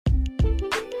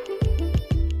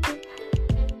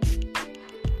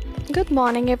Good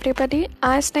morning, everybody.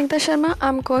 As Snigdha Sharma,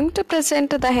 I'm going to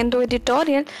present the Hindu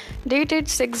editorial dated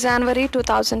 6 January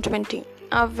 2020.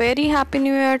 A very happy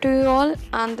new year to you all,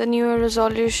 and the new year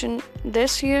resolution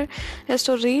this year is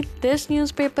to read this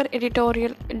newspaper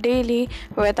editorial daily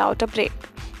without a break.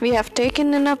 We have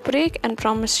taken enough break and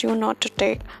promise you not to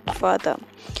take further.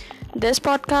 This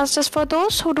podcast is for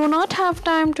those who do not have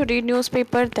time to read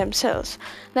newspaper themselves.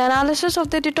 The analysis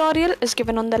of the editorial is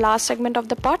given on the last segment of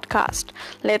the podcast.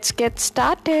 Let's get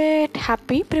started.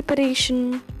 Happy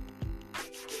preparation.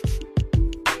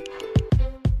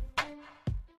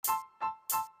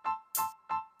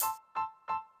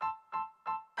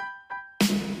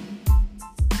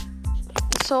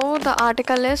 So the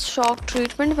article is Shock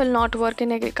Treatment Will Not Work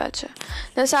in Agriculture.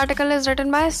 This article is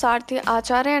written by Sarthi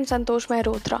Acharya and Santosh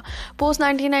Mehrotra. Post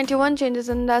 1991 changes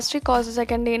in industry cause a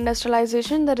secondary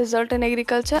industrialization. The result in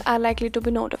agriculture are likely to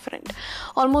be no different.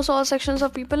 Almost all sections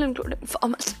of people, including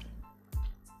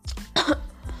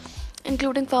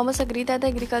farmers, agree that the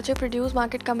Agriculture Produce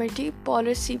Market Committee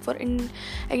policy for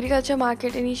agriculture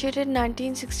market initiated in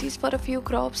 1960s for a few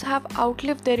crops have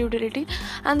outlived their utility,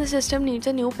 and the system needs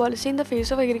a new policy in the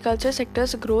face of agriculture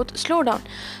sector's growth slowdown.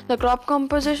 The crop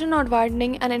composition not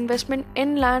widening and investment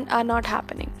in land are not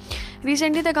happening.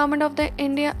 Recently, the government of the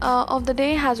India of the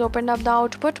day has opened up the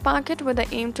output market with the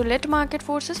aim to let market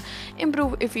forces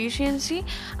improve efficiency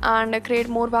and create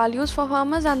more values for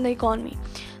farmers and the economy.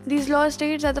 These laws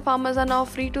state that the farmers are now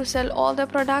free to sell all their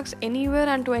products anywhere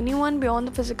and to anyone beyond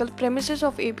the physical premises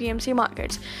of APMC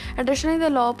markets. Additionally, the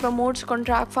law promotes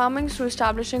contract farming through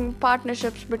establishing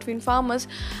partnerships between farmers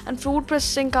and food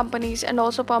processing companies, and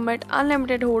also permit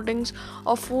unlimited holdings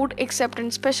of food except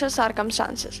in special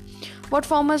circumstances. What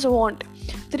farmers want?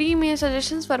 3 main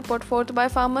suggestions were put forth by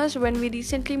farmers when we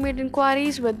recently made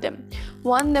inquiries with them.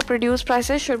 1. The produce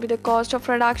prices should be the cost of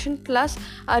production plus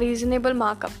a reasonable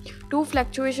markup. 2.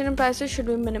 Fluctuation in prices should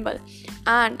be minimal.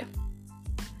 And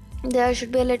there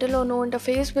should be a little or no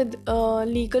interface with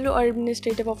legal or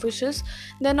administrative officials.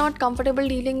 They are not comfortable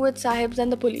dealing with sahibs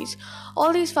and the police.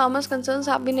 All these farmers' concerns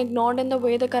have been ignored in the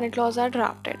way the current laws are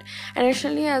drafted.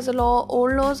 Additionally, as the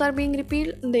old laws are being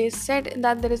repealed, they said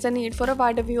that there is a need for a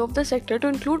wider view of the sector to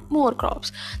include more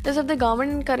crops. Thus, if the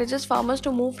government encourages farmers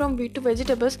to move from wheat to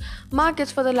vegetables,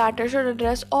 markets for the latter should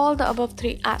address all the above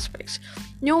 3 aspects.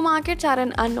 New markets are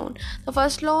an unknown. The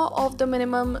first law of the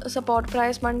minimum support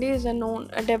price mandi is a known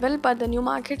devil, but the new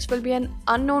markets will be an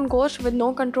unknown ghost with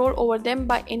no control over them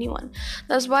by anyone.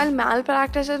 Thus, while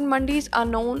malpractices in mandis are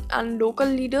known and local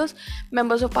leaders,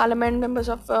 members of parliament, members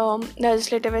of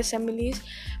legislative assemblies,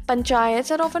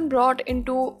 panchayats are often brought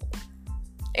to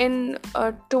vent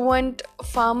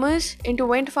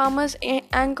farmers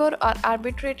anchor or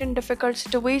arbitrate in difficult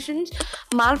situations.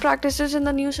 Malpractices in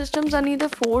the new systems are neither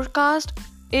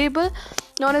forecastable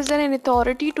nor is there an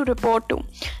authority to report to.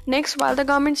 Next, while the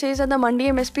government says that the mandi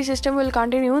MSP system will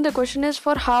continue, the question is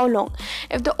for how long.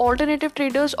 If the alternative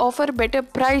traders offer better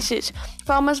prices,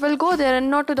 farmers will go there and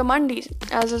not to the mandis,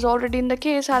 as is already in the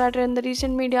case highlighted in the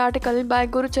recent media article by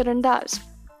Guru Charan Das.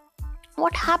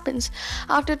 What happens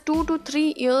after 2 to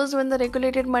 3 years when the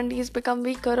regulated mandis become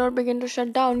weaker or begin to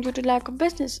shut down due to lack of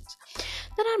businesses?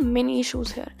 There are many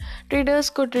issues here. Traders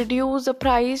could reduce the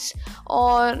price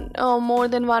on more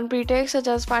than one pretext, such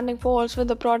as finding faults with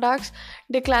the products,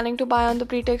 declining to buy on the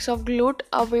pretext of glut,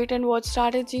 a wait and watch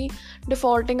strategy,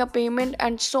 defaulting a payment,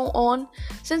 and so on.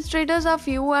 Since traders are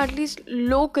few, at least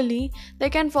locally, they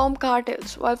can form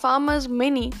cartels, while farmers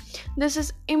many, this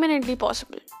is imminently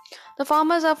possible. The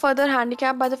farmers are further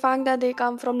handicapped by the fact that they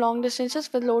come from long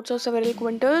distances with loads of several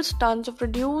quintals, tons of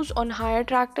produce on hire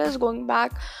tractors. Going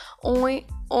back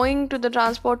owing to the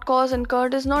transport costs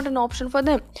incurred is not an option for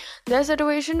them. Their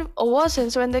situation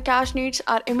worsens when the cash needs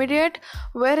are immediate,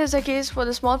 where is the case for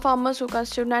the small farmers who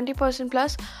constitute 90%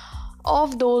 plus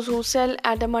of those who sell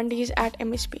at the mandis at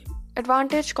MSP.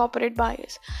 Advantage corporate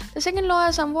buyers. The second law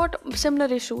has somewhat similar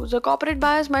issues. The corporate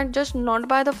buyers might just not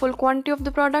buy the full quantity of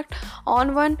the product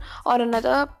on one or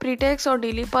another pretext or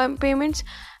delay payments,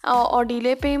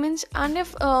 and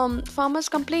if farmers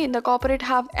complain, the corporate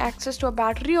have access to a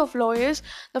battery of lawyers,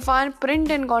 the fine print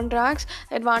and contracts,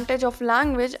 the advantage of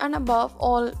language, and above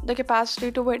all the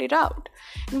capacity to wait it out.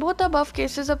 In both the above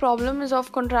cases, the problem is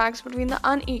of contracts between the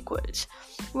unequals.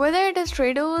 Whether it is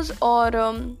traders or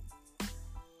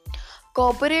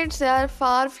corporates, they are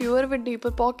far fewer with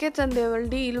deeper pockets, and they will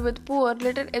deal with poor,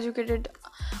 little educated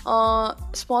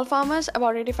small farmers.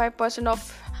 About 85% of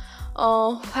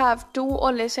have 2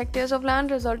 or less hectares of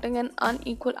land, resulting in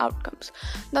unequal outcomes.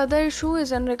 The other issue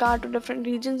is in regard to different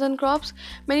regions and crops.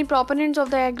 Many proponents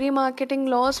of the agri-marketing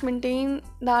laws maintain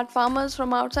that farmers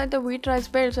from outside the wheat-rice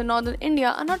belts in northern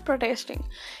India are not protesting.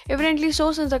 Evidently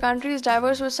so, since the country is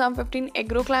diverse with some 15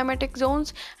 agroclimatic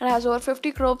zones and has over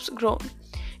 50 crops grown.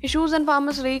 Issues and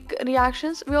farmers'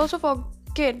 reactions. We also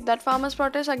forget that farmers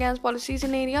protest against policies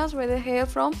in areas where they hail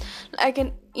from, like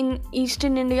in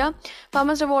eastern India.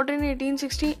 Farmers revolted in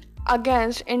 1860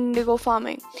 against indigo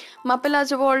farming.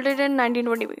 Mappilas revolted in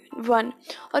 1921,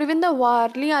 or even the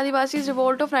Warli Adivasis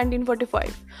revolt of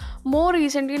 1945. More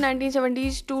recently,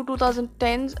 1970s to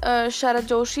 2010s, Sharad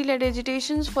Joshi led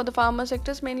agitations for the farmer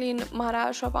sectors, mainly in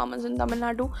Maharashtra. Farmers in Tamil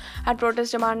Nadu had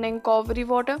protests demanding Kaveri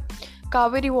water.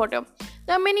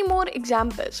 There are many more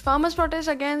examples. Farmers protest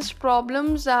against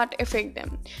problems that affect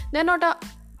them. They are not a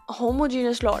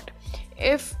homogeneous lot.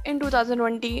 If in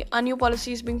 2020 a new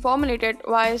policy is being formulated,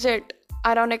 why is it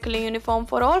ironically uniform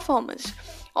for all farmers?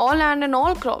 All land and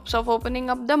all crops of opening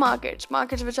up the markets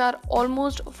which are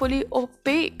almost fully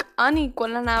opaque,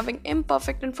 unequal, and having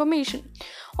imperfect information.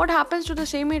 What happens to the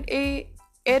same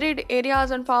arid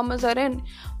areas and farmers are in,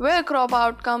 where crop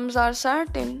outcomes are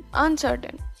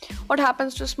uncertain? What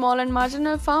happens to small and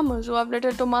marginal farmers who have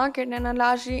little to market and are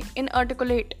largely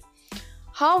inarticulate?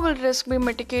 How will risk be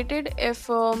mitigated if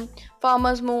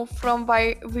farmers move from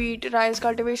wheat, rice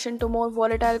cultivation to more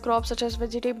volatile crops such as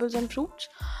vegetables and fruits,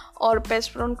 or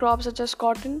pest-prone crops such as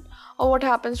cotton? Or what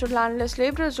happens to landless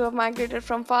laborers who have migrated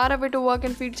from far away to work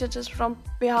in fields such as from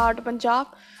Bihar to Punjab?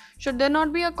 Should there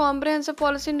not be a comprehensive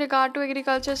policy in regard to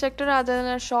agriculture sector rather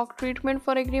than a shock treatment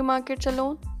for agri markets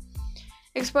alone?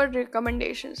 Expert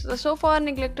recommendations. The so far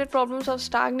neglected problems of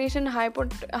stagnation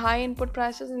and high input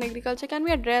prices in agriculture can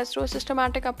be addressed through a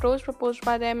systematic approach proposed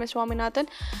by the M.S. Swaminathan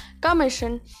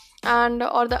Commission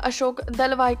or the Ashok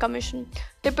Dalwai Commission.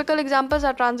 Typical examples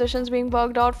are transitions being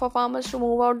worked out for farmers to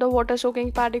move out the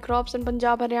water-soaking paddy crops in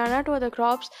Punjab, Haryana to other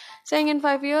crops, saying in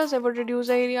 5 years they would reduce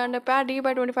the area under paddy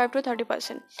by 25 to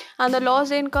 30%, and the loss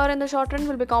they incur in the short run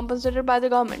will be compensated by the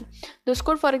government. This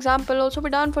could, for example, also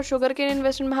be done for sugarcane in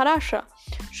Western Maharashtra.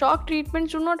 Shock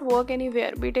treatments do not work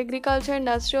anywhere, be it agriculture,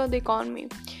 industry, or the economy.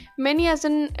 Many as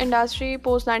an industry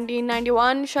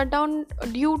post-1991 shut down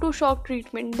due to shock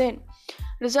treatment then,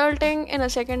 resulting in a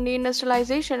second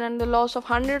deindustrialization and the loss of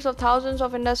hundreds of thousands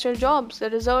of industrial jobs. The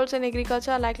results in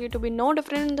agriculture are likely to be no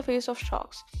different in the face of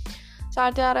shocks.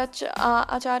 Satya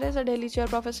Acharya is a Delhi Chair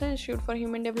Professor, Institute for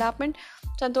Human Development.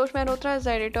 Santosh Mehrotra is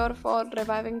the editor for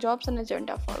Reviving Jobs and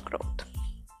Agenda for Growth.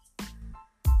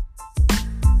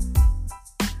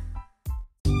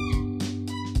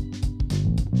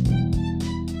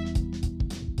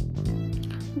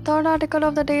 The third article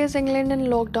of the day is England in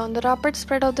lockdown. The rapid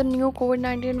spread of the new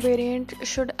COVID-19 variant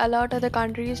should alert other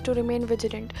countries to remain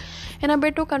vigilant. In a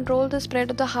bid to control the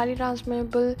spread of the highly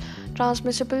transmissible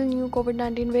new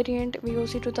COVID-19 variant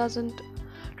VOC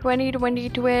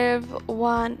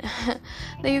 2012-1,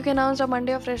 the UK announced on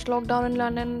Monday a fresh lockdown in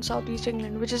London and southeast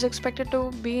England, which is expected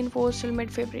to be enforced till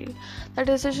mid-February. The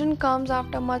decision comes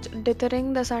after much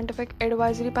dithering. The scientific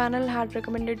advisory panel had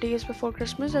recommended days before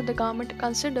Christmas that the government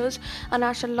considers a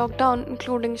national lockdown,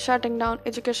 including shutting down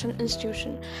education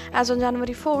institutions. As on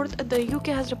January 4th, the UK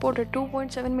has reported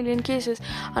 2.7 million cases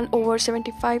and over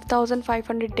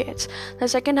 75,500 deaths, the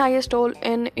second highest toll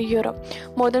in Europe.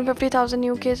 More than 50,000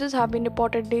 new cases have been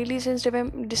reported daily since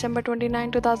December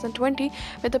 29, 2020,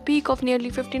 with a peak of nearly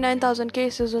 59,000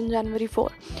 cases on January 4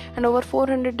 and over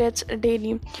 400 deaths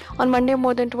daily. On Monday,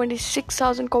 more than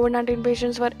 26,000 COVID-19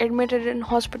 patients were admitted in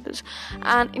hospitals,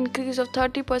 an increase of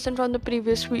 30% from the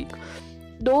previous week.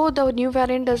 Though the new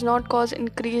variant does not cause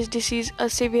increased disease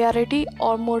severity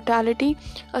or mortality,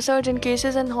 a surge in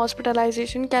cases and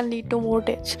hospitalization can lead to more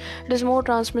deaths. It is more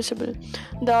transmissible.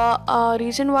 The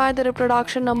reason why the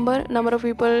reproduction number of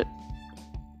people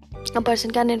a person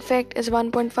can infect is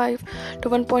 1.5 to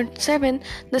 1.7.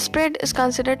 The spread is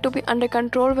considered to be under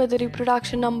control where the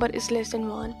reproduction number is less than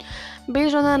 1.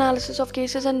 Based on the analysis of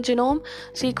cases and genome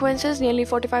sequences, nearly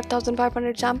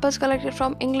 45,500 samples collected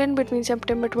from England between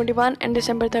September 21 and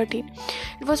December 13.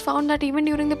 It was found that even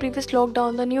during the previous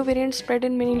lockdown, the new variant spread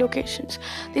in many locations.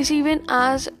 This even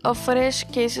as fresh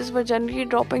cases were generally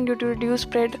dropping due to reduced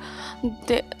spread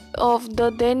of the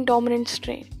then dominant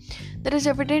strain. There is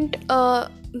evident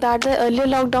that the earlier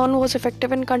lockdown was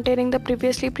effective in containing the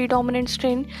previously predominant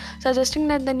strain, suggesting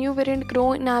that the new variant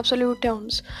grew in absolute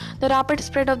terms. The rapid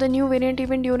spread of the new variant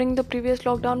even during the previous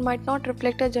lockdown might not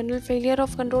reflect a general failure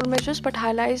of control measures but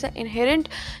highlights the inherent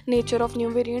nature of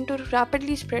new variant to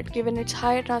rapidly spread given its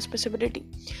higher transmissibility.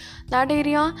 That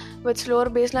area with slower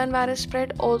baseline virus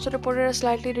spread also reported a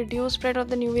slightly reduced spread of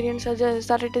the new variant, suggests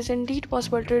that it is indeed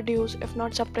possible to reduce, if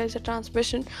not suppress, the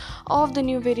transmission of the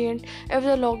new variant if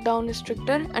the lockdown is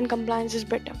stricter and compliance is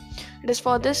better. It is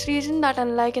for this reason that,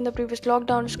 unlike in the previous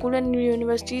lockdown, schools and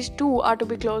universities too are to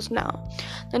be closed now.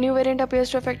 The new variant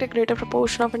appears to affect a greater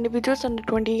proportion of individuals under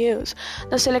 20 years.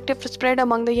 The selective spread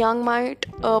among the young might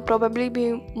probably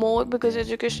be more because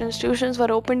education institutions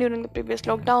were open during the previous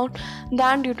lockdown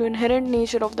than due to inherent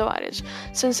nature of the virus.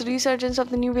 Since resurgence of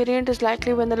the new variant is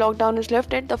likely when the lockdown is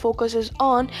lifted, the focus is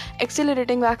on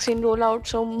accelerating vaccine rollout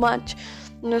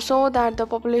so that the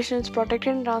population is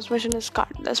protected and transmission is cut.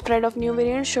 The spread of new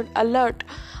variants should alert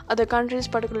other countries,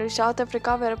 particularly South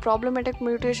Africa, where a problematic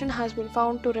mutation has been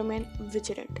found, to remain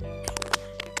vigilant.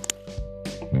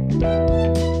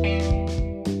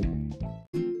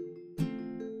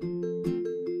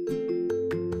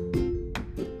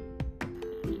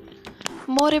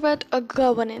 More about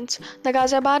governance. The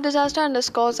Ghaziabad disaster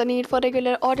underscores the need for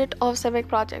regular audit of civic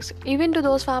projects. Even to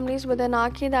those families with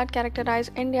anarchy that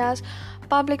characterize India's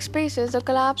public spaces, the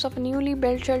collapse of a newly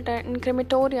built shelter in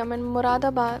crematorium in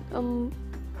Muradnagar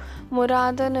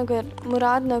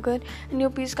in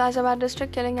UP's Ghaziabad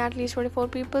district, killing at least 24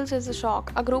 people, is a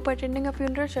shock. A group attending a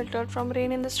funeral sheltered from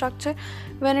rain in the structure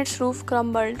when its roof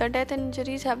crumbled. The death and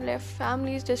injuries have left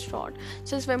families distraught.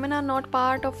 Since women are not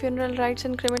part of funeral rites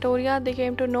in crematoria, they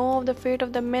came to know of the fate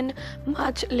of the men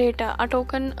much later. A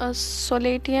token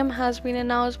solatium has been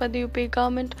announced by the UP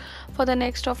government for the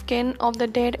next of kin of the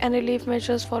dead and relief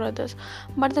measures for others.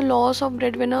 But the loss of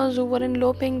breadwinners who were in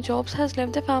low-paying jobs has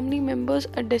left the family members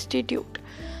destitute.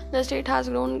 The state has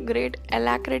shown great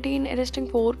alacrity in arresting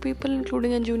 4 people,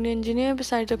 including a junior engineer,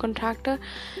 besides a contractor,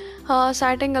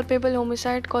 citing culpable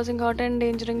homicide causing hurt and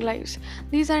endangering lives.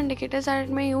 These are indicators that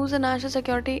it may use the National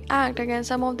Security Act against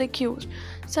some of the accused.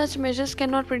 Such measures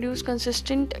cannot produce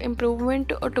consistent improvement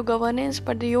to governance,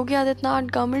 but the Yogi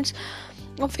Adityanath government's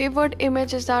favored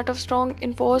image is that of strong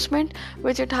enforcement,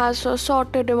 which it has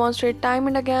sought to demonstrate time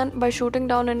and again by shooting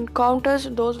down encounters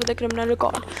those with a criminal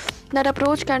record. That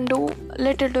approach can do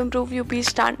little to improve UP's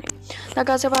standing. The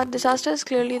Ghaziabad disaster is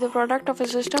clearly the product of a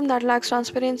system that lacks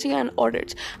transparency and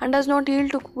audits and does not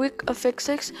yield to quick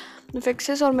fixes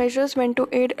or measures meant to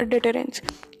aid deterrence.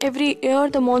 Every year,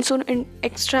 the monsoon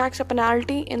extracts a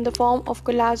penalty in the form of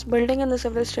collapsed building in the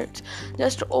several states.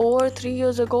 Just over 3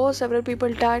 years ago, several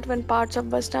people died when parts of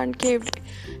bus stand caved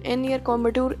in near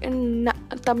Coimbatore in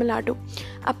Tamil Nadu.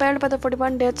 Appalled by the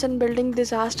 41 deaths in building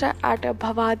disaster at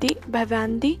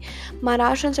Bhavandi,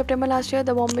 Maharashtra in September last year,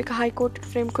 the Bombay High Court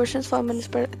framed questions for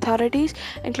municipal authorities,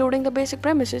 including the basic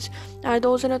premises. Are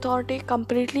those in authority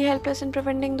completely helpless in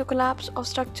preventing the collapse of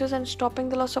structures and stopping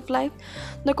the loss of life?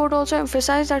 The court also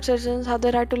emphasized that citizens have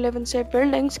the right to live in safe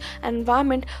buildings and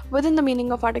environment within the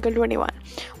meaning of Article 21.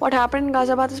 What happened in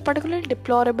Ghaziabad is particularly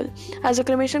deplorable, as the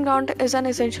cremation ground is an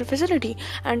essential facility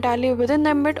entirely within the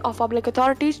ambit of public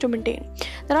authorities to maintain.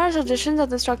 There are suggestions that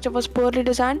the structure was poorly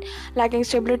designed, lacking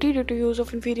stability due to use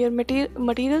of inferior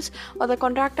materials, or the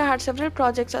contractor had several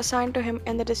projects assigned to him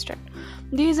in the district.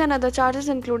 These and other charges,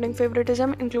 including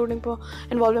favoritism,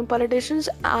 involving politicians,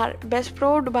 are best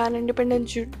probed by an independent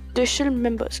judicial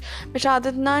members. Mr.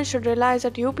 Adityanath should realize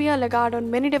that UP, a laggard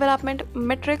on many development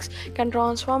metrics, can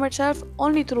transform itself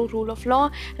only through rule of law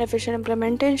and efficient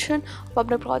implementation of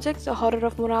public projects. The horror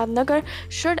of Muradnagar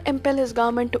should impel his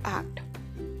government to act.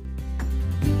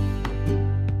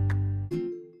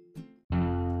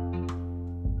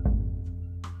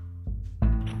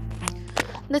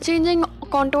 The changing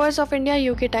contours of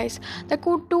India-UK ties. The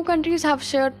two countries have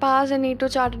shared past and need to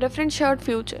chart a different shared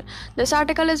future. This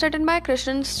article is written by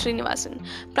Krishnan Srinivasan.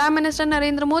 Prime Minister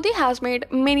Narendra Modi has made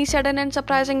many sudden and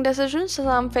surprising decisions,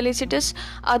 some felicitous,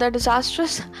 other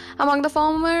disastrous. Among the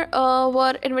former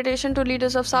were invitation to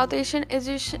leaders of South Asian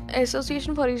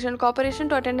Association for Regional Cooperation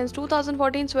to attend his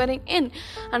 2014 swearing in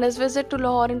and his visit to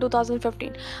Lahore in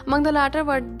 2015. Among the latter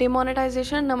were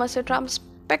demonetization and Namaste Trump's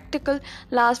spectacle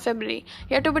last February.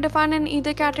 Yet to be defined in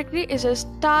either category is a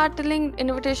startling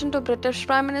invitation to British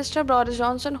Prime Minister Boris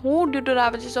Johnson, who, due to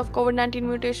ravages of COVID-19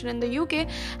 mutation in the UK,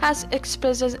 has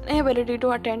expressed his inability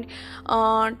to attend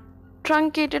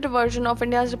truncated version of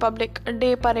India's Republic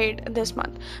Day parade this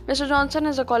month. Mr. Johnson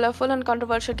is a colorful and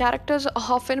controversial character,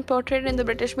 often portrayed in the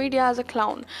British media as a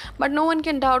clown, but no one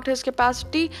can doubt his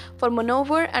capacity for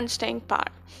maneuver and staying power.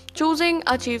 Choosing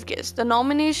a chief guest. The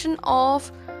nomination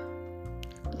of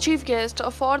chief guest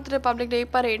for the Republic Day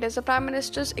parade is the Prime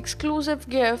Minister's exclusive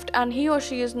gift, and he or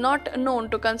she is not known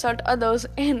to consult others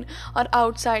in or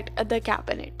outside the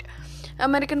cabinet.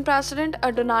 American President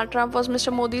Donald Trump was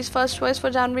Mr. Modi's first choice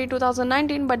for January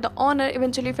 2019, but the honor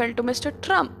eventually fell to Mr.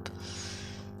 Trump.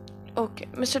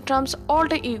 Mr. Trump's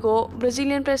alter ego,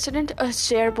 Brazilian President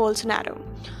Jair Bolsonaro.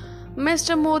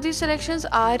 Mr. Modi's selections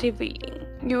are revealing.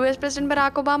 US President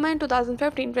Barack Obama in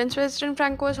 2015, Prince President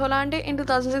Francois Hollande in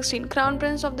 2016, Crown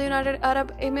Prince of the United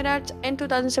Arab Emirates in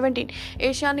 2017,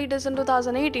 Asian leaders in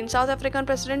 2018, South African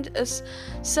President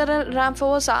Cyril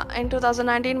Ramaphosa in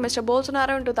 2019, Mr.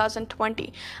 Bolsonaro in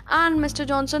 2020, and Mr.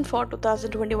 Johnson for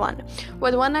 2021.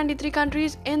 With 193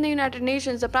 countries in the United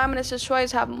Nations, the Prime Minister's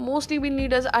choice have mostly been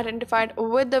leaders identified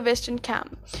with the Western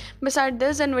camp. Besides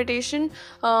this, invitation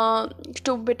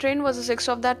to Britain was the sixth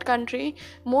of that country,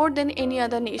 more than any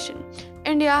other nation.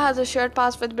 India has a shared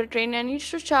past with Britain and needs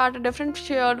to chart a different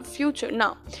shared future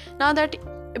now. Now that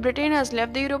Britain has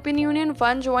left the European Union,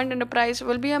 one joint enterprise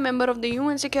will be a member of the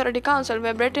UN Security Council,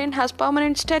 where Britain has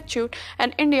permanent statute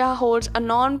and India holds a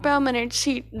non-permanent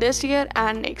seat this year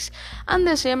and next. And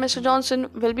this year, Mr. Johnson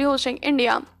will be hosting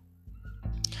India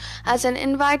as an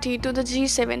invitee to the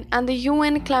G7 and the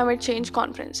UN Climate Change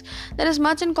Conference. There is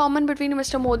much in common between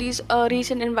Mr. Modi's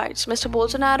recent invites, Mr.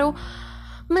 Bolsonaro,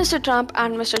 Mr. Trump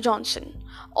and Mr. Johnson.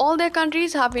 All their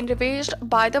countries have been ravaged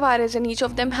by the virus and each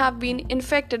of them have been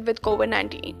infected with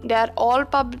COVID-19. They are all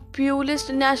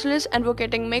populist nationalists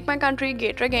advocating make my country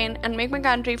great again and make my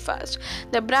country first.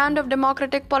 The brand of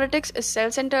democratic politics is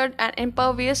self-centered and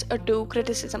impervious to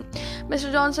criticism. Mr.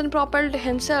 Johnson propelled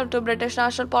himself to British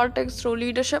national politics through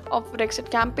leadership of Brexit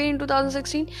campaign in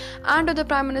 2016 and to the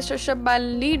Prime Ministership by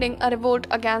leading a revolt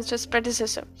against his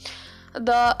predecessor,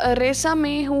 the Theresa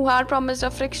May, who had promised a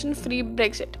friction-free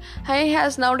Brexit. He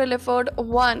has now delivered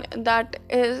one that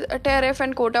is tariff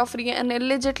and quota-free and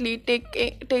allegedly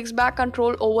takes back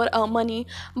control over money,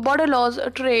 border laws,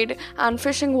 trade, and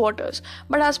fishing waters,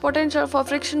 but has potential for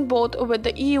friction both with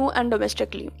the EU and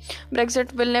domestically.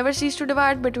 Brexit will never cease to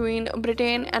divide between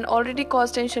Britain and already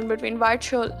cause tension between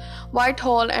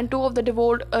Whitehall and two of the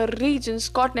devolved regions,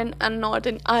 Scotland and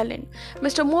Northern Ireland.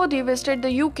 Mr. Modi visited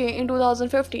the UK in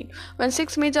 2015. When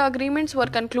 6 major agreements were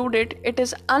concluded, it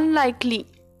is unlikely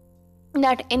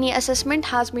that any assessment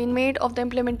has been made of the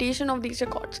implementation of these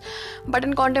accords. But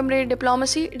in contemporary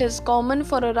diplomacy, it is common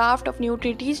for a raft of new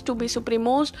treaties to be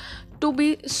superimposed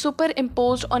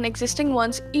on existing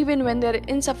ones, even when there is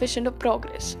insufficient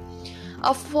progress.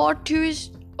 A fortuitous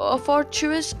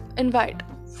invite.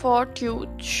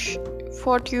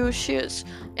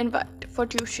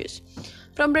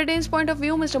 From Britain's point of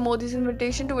view, Mr. Modi's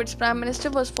invitation to its Prime Minister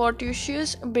was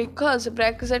fortuitous because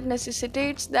Brexit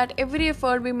necessitates that every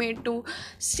effort be made to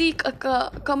seek a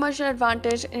commercial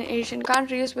advantage in Asian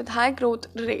countries with high growth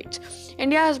rates.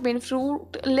 India has been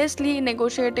fruitlessly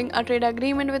negotiating a trade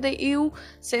agreement with the EU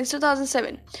since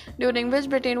 2007, during which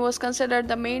Britain was considered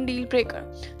the main deal breaker.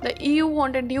 The EU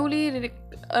wanted duly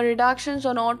reductions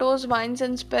on autos, wines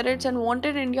and spirits and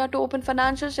wanted India to open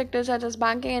financial sectors such as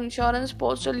banking, insurance,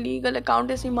 postal, legal,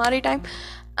 accountancy, maritime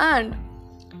and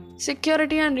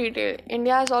security and retail.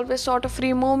 India has always sought a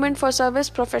free movement for service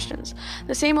professionals.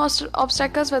 The same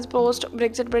obstacles with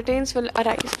post-Brexit Britain's will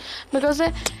arise because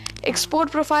the export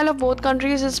profile of both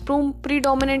countries is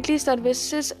predominantly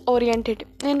services oriented.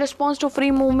 In response to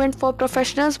free movement for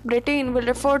professionals, Britain will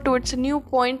refer to its new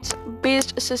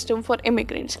points-based system for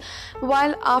immigrants.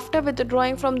 While after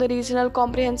withdrawing from the regional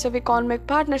comprehensive economic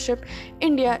partnership,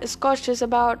 India is cautious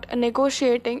about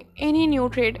negotiating any new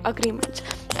trade agreements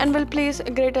and will place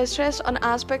greater stress on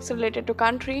aspects related to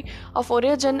country of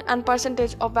origin and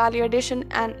percentage of value addition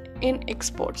and in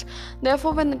exports.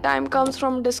 Therefore, when the time comes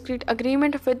from discrete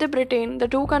agreement with Britain, the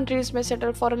two countries may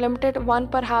settle for a limited one,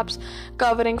 perhaps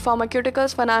covering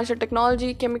pharmaceuticals, financial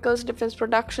technology, chemicals, defense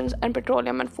productions, and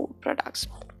petroleum and food products.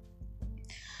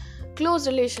 Close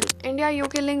relation.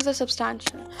 India-UK links are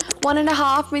substantial.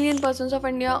 1.5 million persons of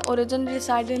India origin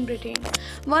reside in Britain.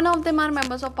 One of them are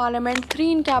members of parliament,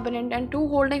 3 in cabinet, and 2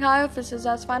 holding high offices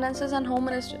as finances and home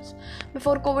ministers.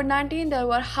 Before COVID-19, there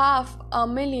were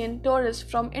 500,000 tourists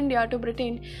from India to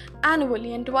Britain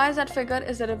annually, and twice that figure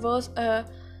is the reverse.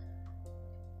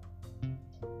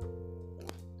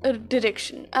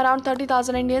 direction. Around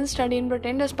 30,000 Indians study in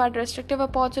Britain despite restrictive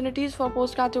opportunities for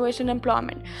post-graduation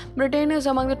employment. Britain is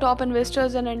among the top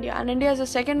investors in India, and India is the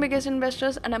second biggest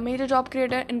investor and a major job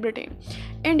creator in Britain.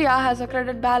 India has a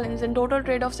credit balance in total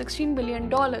trade of $16 billion,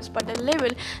 but the level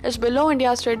is below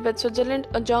India's trade with Switzerland,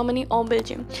 Germany, or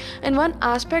Belgium. In one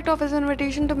aspect of his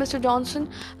invitation to Mr. Johnson,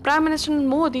 Prime Minister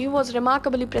Modi was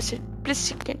remarkably prescient.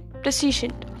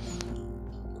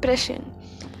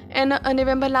 In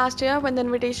November last year, when the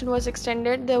invitation was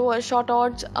extended, there were short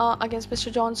odds against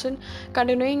Mr. Johnson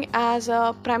continuing as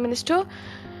Prime Minister.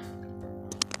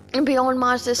 Beyond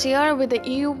March this year, with the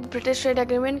EU-British trade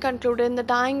agreement concluded in the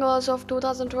dying hours of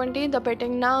 2020, the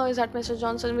betting now is that Mr.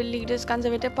 Johnson will lead his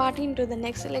Conservative Party into the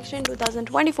next election in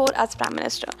 2024 as Prime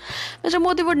Minister. Mr.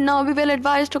 Modi would now be well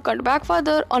advised to cut back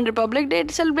further on Republic Day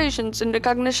celebrations in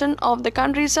recognition of the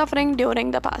country's suffering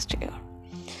during the past year.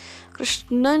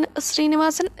 Krishnan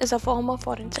Srinivasan is a former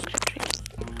Foreign Secretary.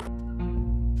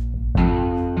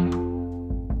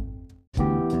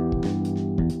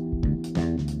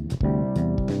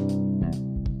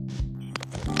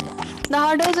 The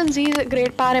hurdles in Xi's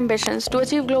great power ambitions. To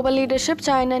achieve global leadership,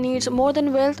 China needs more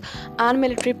than wealth and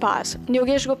military powers.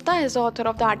 Yogesh Gupta is the author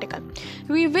of the article.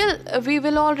 We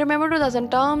will all remember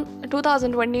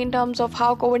 2020 in terms of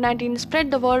how COVID-19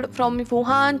 spread the world from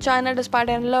Wuhan, China, despite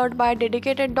an alert by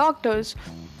dedicated doctors.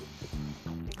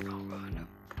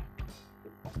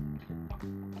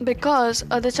 Because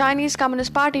the Chinese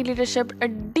Communist Party leadership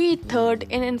deterred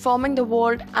in informing the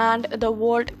world and the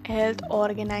World Health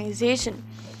Organization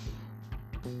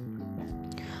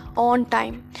on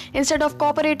time. Instead of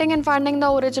cooperating in finding the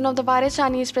origin of the virus,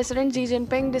 Chinese President Xi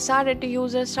Jinping decided to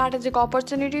use a strategic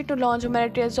opportunity to launch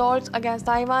military assaults against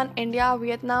Taiwan, India,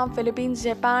 Vietnam, Philippines,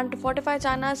 Japan to fortify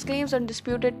China's claims on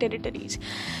disputed territories.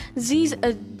 Xi's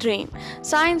dream.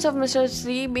 Signs of Mr.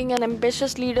 Xi being an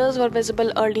ambitious leader were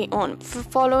visible early on.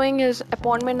 Following his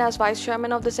appointment as Vice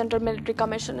Chairman of the Central Military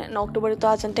Commission in October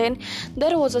 2010,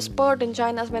 there was a spurt in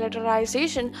China's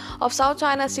militarization of South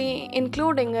China Sea,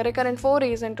 including recurrent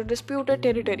forays into disputed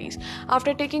territories.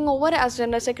 After taking over as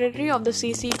General Secretary of the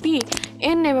CCP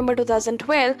in November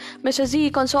 2012, Mr.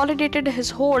 Xi consolidated his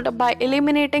hold by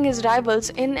eliminating his rivals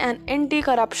in an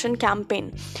anti-corruption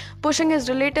campaign, pushing his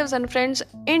relatives and friends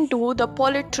into the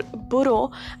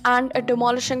Politburo and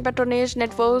demolishing patronage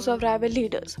networks of rival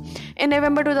leaders. In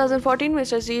November 2014,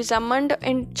 Mr. Xi summoned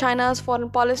in China's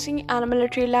foreign policy and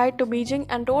military elite to Beijing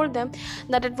and told them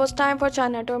that it was time for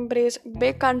China to embrace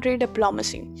big country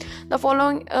diplomacy. The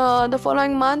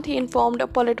following month, he informed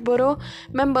Politburo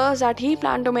members that he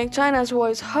planned to make China's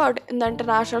voice heard in the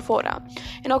international fora.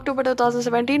 In October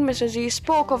 2017, Mr. Xi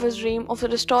spoke of his dream of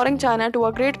restoring China to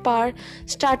a great power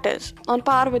status on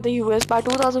par with the US by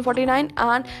 2049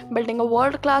 and building a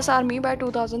world-class army by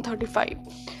 2035.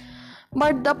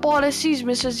 But the policies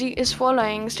Mr. Xi is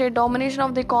following, state domination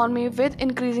of the economy with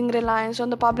increasing reliance on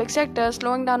the public sector,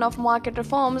 slowing down of market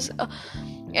reforms,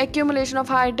 accumulation of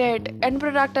high debt,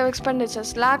 unproductive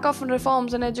expenditures, lack of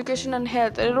reforms in education and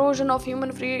health, erosion of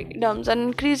human freedoms, and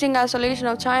increasing isolation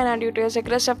of China due to its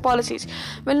aggressive policies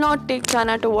will not take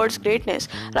China towards greatness.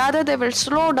 Rather, they will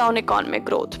slow down economic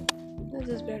growth. This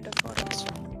is better for us.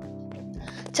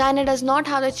 China does not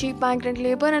have the cheap migrant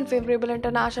labor and favorable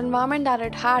international environment that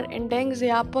it had in Deng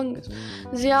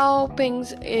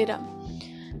Xiaoping's era.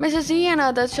 Mr. Xi and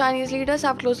other Chinese leaders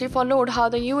have closely followed how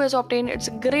the US obtained its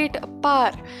great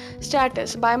power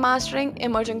status by mastering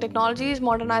emerging technologies,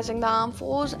 modernizing the armed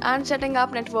force, and setting up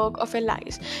a network of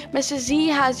allies. Mr. Xi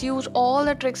has used all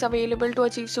the tricks available to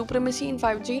achieve supremacy in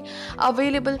 5G,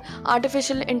 available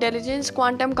artificial intelligence,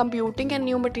 quantum computing, and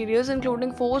new materials,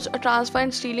 including forced transfer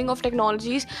and stealing of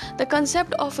technologies. The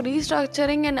concept of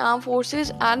restructuring an armed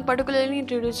forces and particularly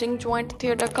introducing joint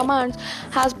theater commands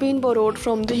has been borrowed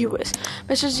from the US.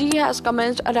 Mr. Xi has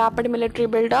commenced a rapid military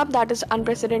build-up that is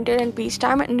unprecedented in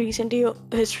peacetime in recent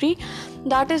history,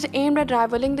 that is aimed at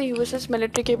rivaling the US's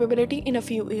military capability in a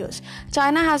few years.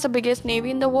 China has the biggest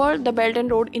navy in the world. The Belt and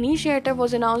Road Initiative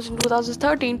was announced in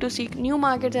 2013 to seek new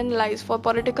markets and allies for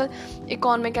political,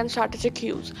 economic, and strategic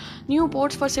use. New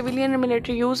ports for civilian and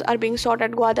military use are being sought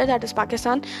at Gwadar, that is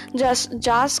Pakistan,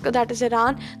 Jask, that is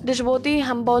Iran, Djibouti,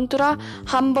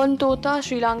 Hambantota,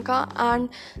 Sri Lanka, and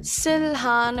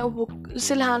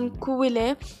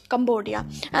Sihanoukville, Cambodia,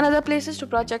 and other places to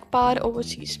project power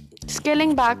overseas.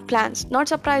 Scaling back plans. Not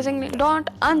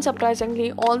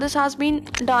unsurprisingly, all this has been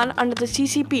done under the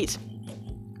CCP's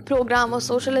program of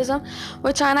socialism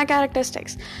with China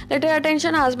characteristics. Little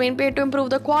attention has been paid to improve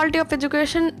the quality of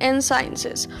education in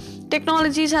sciences,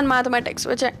 technologies, and mathematics,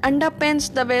 which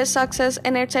underpins the West's success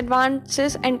in its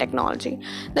advances in technology.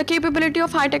 The capability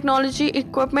of high technology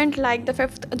equipment like the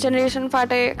fifth generation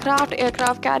fighter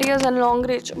aircraft carriers, and long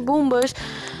range bombers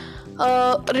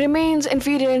remains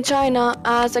inferior in China,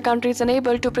 as the country is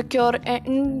unable to procure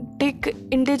and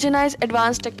indigenize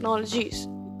advanced technologies.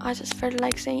 I just felt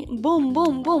like saying boom,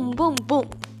 boom, boom, boom, boom.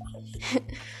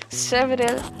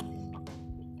 Several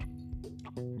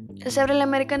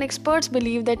American experts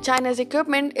believe that China's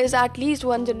equipment is at least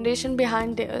one generation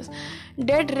behind theirs.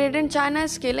 Debt-ridden China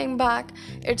is scaling back.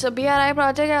 It's a BRI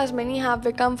project, as many have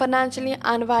become financially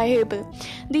unviable.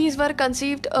 These were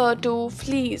conceived to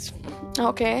fleas.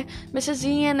 Okay, Mrs.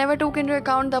 Xi never took into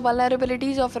account the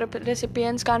vulnerabilities of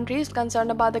recipients countries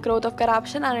concerned about the growth of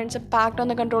corruption and its impact on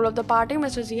the control of the party.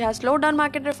 Mr. Xi has slowed down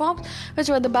market reforms, which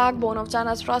were the backbone of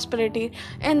China's prosperity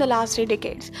in the last 3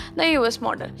 decades. The US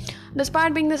model.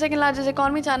 Despite being the second largest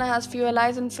economy, China has few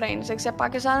allies and friends except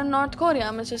Pakistan and North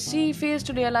Korea. Mr. Xi fails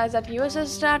to realize that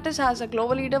US's status as a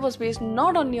global leader was based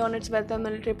not only on its wealth and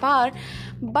military power,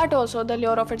 but also the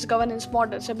lure of its governance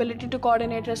models, ability to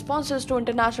coordinate responses to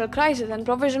international crises, and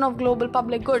provision of global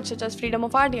public goods such as freedom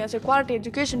of ideas, equality,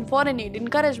 education, foreign aid,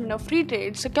 encouragement of free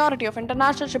trade, security of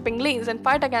international shipping lanes, and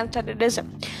fight against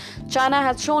terrorism. China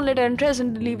has shown little interest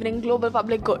in delivering global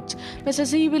public goods. Mr.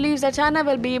 Xi believes that China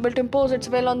will be able to impose its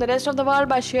will on the rest of the world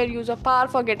by sheer use of power,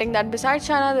 forgetting that besides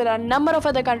China, there are a number of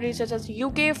other countries such as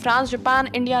UK, France,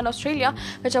 Japan, India, and Australia,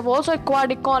 which have also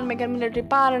acquired economic and military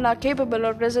power and are capable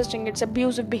of resisting its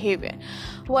abusive behavior.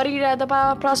 Worried at the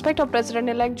prospect of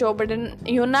President-elect Joe Biden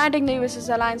uniting the US's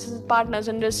alliances with partners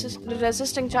and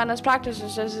resisting China's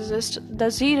practices, the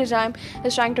Xi regime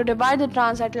is trying to divide the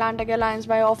transatlantic alliance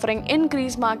by offering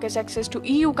increased market access to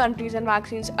EU countries and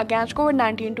vaccines against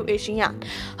COVID-19 to ASEAN.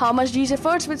 How much these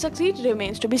efforts will succeed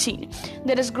remains to be seen.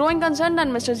 There is growing concern that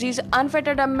Mr. Xi's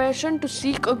unfettered ambition to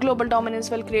seek a global dominance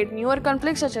will create newer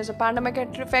conflicts such as a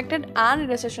pandemic-affected and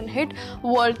recession-hit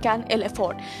world can ill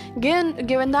afford.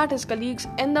 Given that his colleagues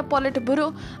in the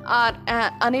Politburo are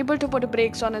unable to put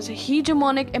brakes on his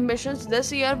hegemonic ambitions,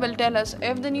 this year will tell us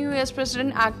if the new US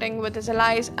president, acting with his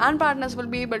allies and partners, will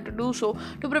be able to do so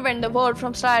to prevent the world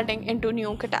from sliding into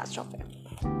new catastrophe.